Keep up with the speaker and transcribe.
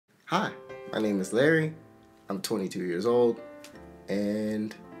Hi, my name is Larry. I'm 22 years old,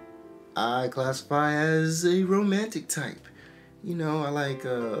 and I classify as a romantic type. You know, I like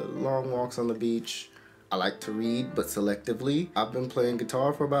long walks on the beach. I like to read, but selectively. I've been playing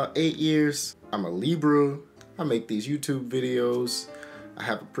guitar for about 8 years. I'm a Libra. I make these YouTube videos. I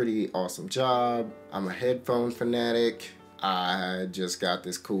have a pretty awesome job. I'm a headphone fanatic. I just got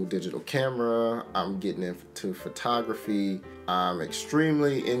this cool digital camera. I'm getting into photography. I'm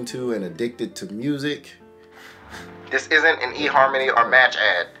extremely into and addicted to music. This isn't an eHarmony or Match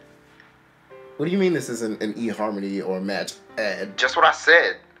ad. What do you mean this isn't an eHarmony or Match ad? Just what I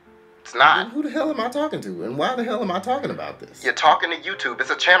said. It's not. Then who the hell am I talking to? And why the hell am I talking about this? You're talking to YouTube. It's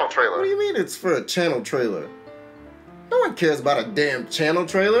a channel trailer. What do you mean it's for a channel trailer? No one cares about a damn channel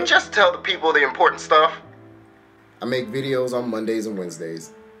trailer. Just tell the people the important stuff. I make videos on Mondays and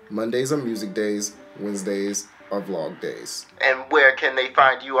Wednesdays. Mondays are music days. Wednesdays are vlog days. And where can they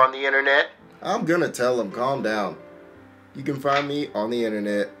find you on the internet? I'm gonna tell them, calm down. You can find me on the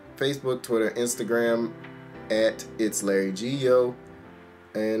internet, Facebook, Twitter, Instagram, at It's Larry G, yo.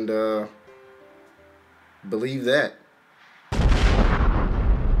 And believe that.